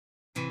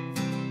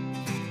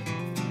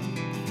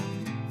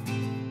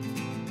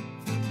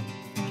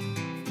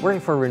Working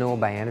for Renewal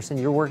by Andersen,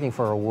 you're working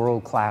for a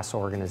world-class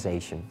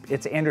organization.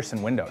 It's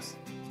Andersen windows.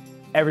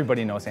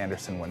 Everybody knows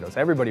Andersen windows.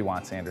 Everybody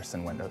wants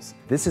Andersen windows.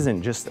 This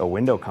isn't just a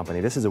window company.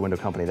 This is a window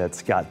company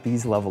that's got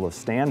these level of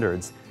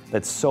standards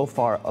that's so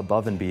far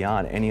above and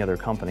beyond any other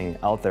company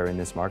out there in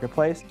this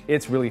marketplace.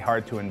 It's really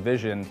hard to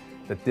envision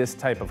that this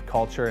type of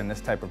culture and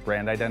this type of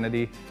brand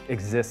identity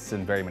exists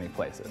in very many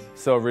places.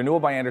 So Renewal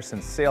by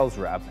Andersen's sales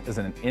rep is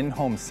an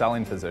in-home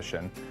selling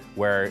position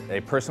where a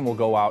person will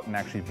go out and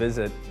actually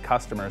visit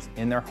customers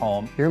in their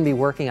home. You're going to be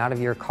working out of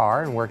your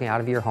car and working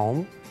out of your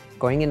home,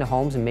 going into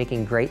homes and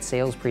making great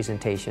sales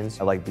presentations.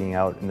 I like being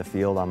out in the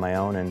field on my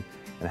own and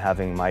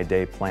having my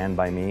day planned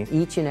by me.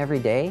 Each and every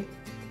day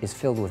is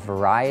filled with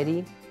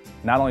variety.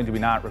 Not only do we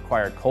not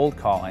require cold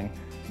calling,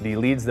 the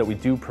leads that we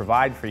do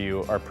provide for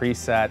you are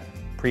preset,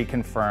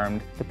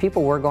 pre-confirmed. The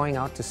people we're going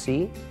out to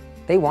see,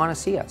 they want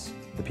to see us.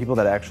 The people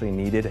that actually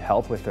needed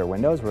help with their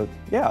windows were,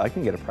 yeah, I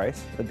can get a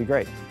price, that'd be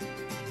great.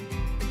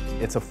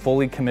 It's a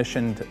fully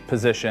commissioned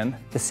position.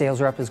 The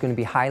sales rep is going to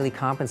be highly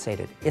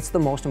compensated. It's the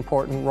most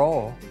important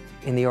role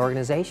in the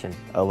organization.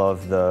 I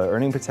love the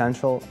earning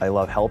potential, I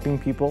love helping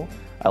people,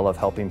 I love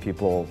helping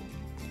people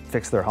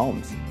fix their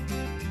homes.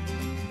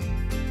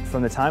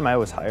 From the time I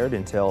was hired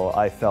until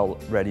I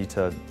felt ready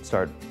to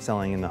start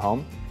selling in the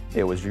home,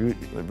 it was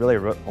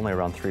really only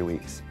around 3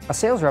 weeks. A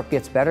sales rep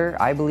gets better,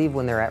 I believe,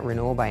 when they're at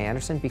Renewal by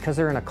Andersen because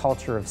they're in a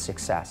culture of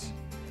success.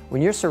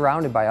 When you're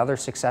surrounded by other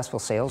successful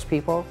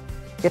salespeople,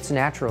 it's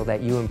natural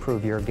that you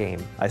improve your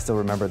game. I still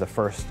remember the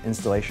first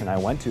installation I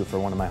went to for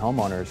one of my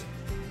homeowners,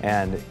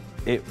 and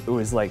it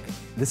was like,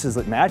 this is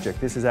like magic.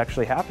 This is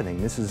actually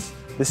happening. This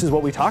is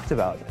what we talked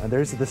about. And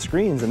there's the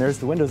screens and there's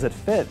the windows that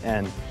fit,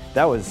 and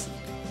that was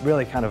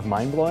really kind of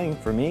mind-blowing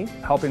for me.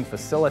 Helping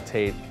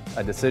facilitate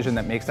a decision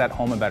that makes that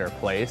home a better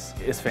place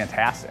is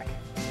fantastic.